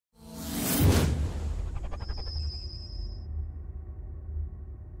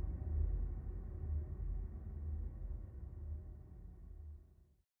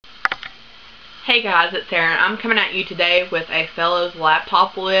Hey guys, it's Sarah. I'm coming at you today with a Fellows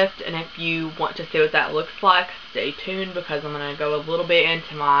laptop lift, and if you want to see what that looks like, stay tuned because I'm going to go a little bit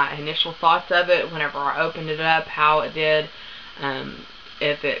into my initial thoughts of it whenever I opened it up, how it did,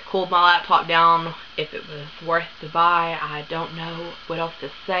 if it cooled my laptop down, if it was worth to buy. I don't know what else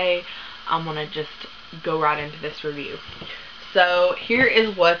to say. I'm going to just go right into this review. So here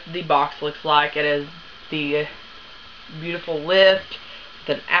is what the box looks like. It is the beautiful lift.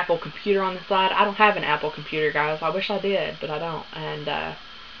 An Apple computer on the side. I don't have an Apple computer, guys. I wish I did, but I don't. And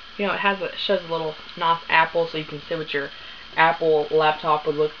you know, it shows a little nice apple, so you can see what your Apple laptop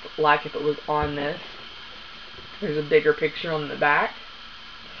would look like if it was on this. There's a bigger picture on the back.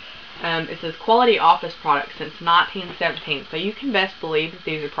 It says quality office products since 1917, so you can best believe that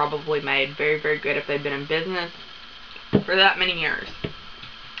these are probably made very, very good if they've been in business for that many years.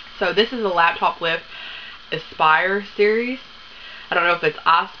 So this is a laptop lift, I-Spire Series. I don't know if it's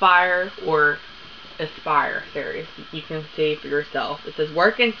I-Spire or I-Spire Series. You can see for yourself. It says,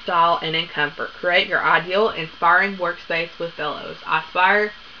 work in style and in comfort. Create your ideal, inspiring workspace with Fellows.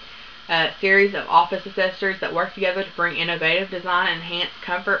 I-Spire series of office accessories that work together to bring innovative design and enhance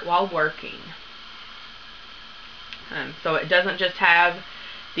comfort while working. So it doesn't just have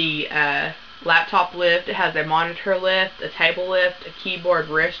the laptop lift. It has a monitor lift, a table lift, a keyboard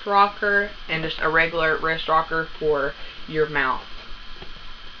wrist rocker, and just a regular wrist rocker for your mouse.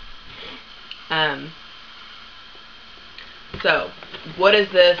 So what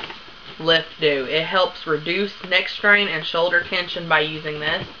does this lift do? It helps reduce neck strain and shoulder tension by using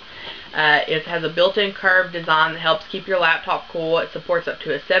this. It has a built-in curved design that helps keep your laptop cool. It supports up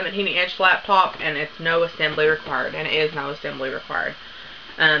to a 17-inch laptop, and it's no assembly required, and it is no assembly required.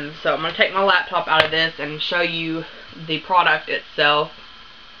 So I'm going to take my laptop out of this and show you the product itself.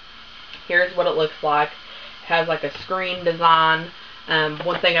 Here's what it looks like. It has like a screen design.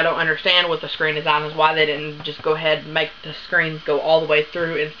 One thing I don't understand with the screen design is why they didn't just go ahead and make the screens go all the way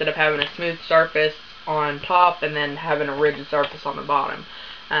through instead of having a smooth surface on top and then having a rigid surface on the bottom.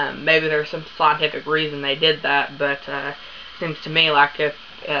 Maybe there's some scientific reason they did that, but it seems to me like if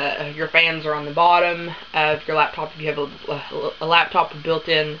your fans are on the bottom of your laptop, if you have a laptop with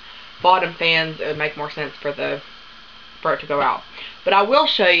built-in bottom fans, it would make more sense for it to go out. But I will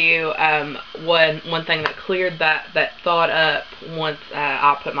show you one thing that cleared that thought up once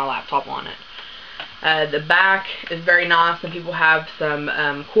I put my laptop on it. The back is very nice, and people have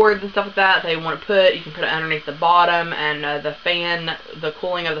some cords and stuff like that they want to put. You can put it underneath the bottom, and the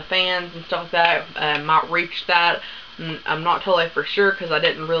cooling of the fans and stuff like that might reach that. I'm not totally for sure because I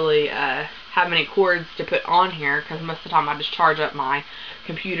didn't really have any cords to put on here, because most of the time I just charge up my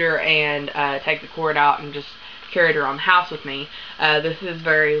computer and take the cord out and just carry it around the house with me. This is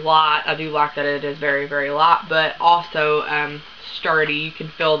very light. I do like that it is very, very light, but also sturdy. You can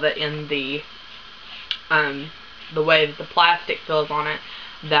feel that in the way that the plastic feels on it,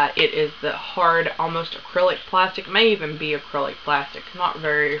 that it is the hard, almost acrylic plastic. It may even be acrylic plastic. Not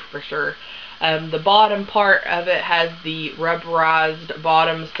very for sure. The bottom part of it has the rubberized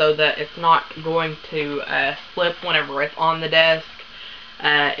bottom so that it's not going to slip whenever it's on the desk.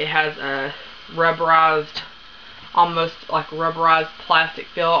 It has a rubberized, almost like rubberized plastic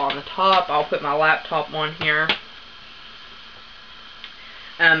feel on the top. I'll put my laptop on here.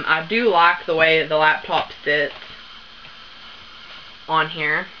 I do like the way the laptop sits on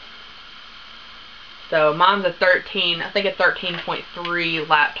here. So mine's a 13.3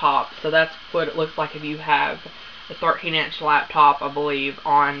 laptop, so that's what it looks like if you have a 13-inch laptop, I believe,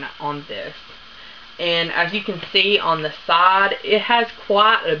 on this. And as you can see on the side, it has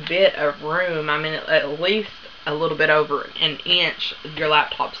quite a bit of room. I mean, at least a little bit over an inch your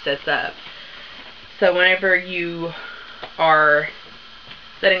laptop sets up. So whenever you are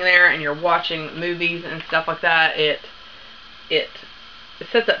sitting there and you're watching movies and stuff like that, it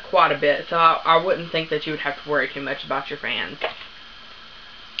sets up quite a bit, so I wouldn't think that you would have to worry too much about your fans.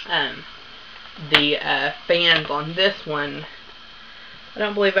 The fans on this one, I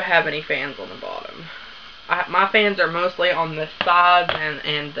don't believe I have any fans on the bottom. My fans are mostly on the sides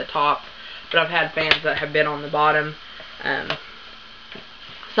and the top, but I've had fans that have been on the bottom.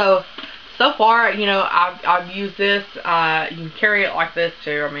 So far, you know, I've used this. You can carry it like this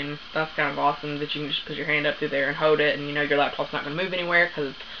too. I mean, that's kind of awesome that you can just put your hand up through there and hold it, and you know your laptop's not going to move anywhere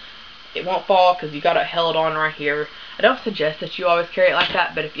because it won't fall because you got it held on right here. I don't suggest that you always carry it like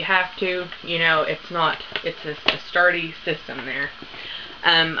that, but if you have to, you know, it's a sturdy system there.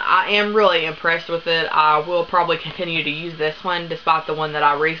 I am really impressed with it. I will probably continue to use this one despite the one that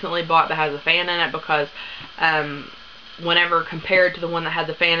I recently bought that has a fan in it, because whenever compared to the one that had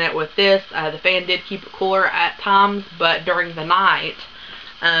the fan in it with this, the fan did keep it cooler at times, but during the night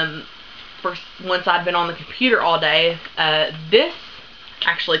once I'd been on the computer all day. This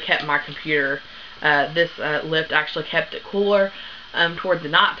actually kept my computer, this lift actually kept it cooler toward the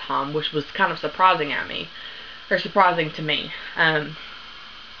night time, which was kind of surprising to me.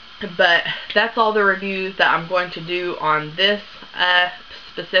 But that's all the reviews that I'm going to do on this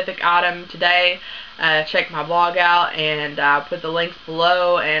specific item today. Check my blog out, and I'll put the links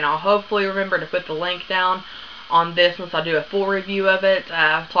below, and I'll hopefully remember to put the link down on this once I do a full review of it.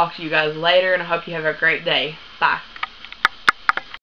 I'll talk to you guys later, and I hope you have a great day. Bye.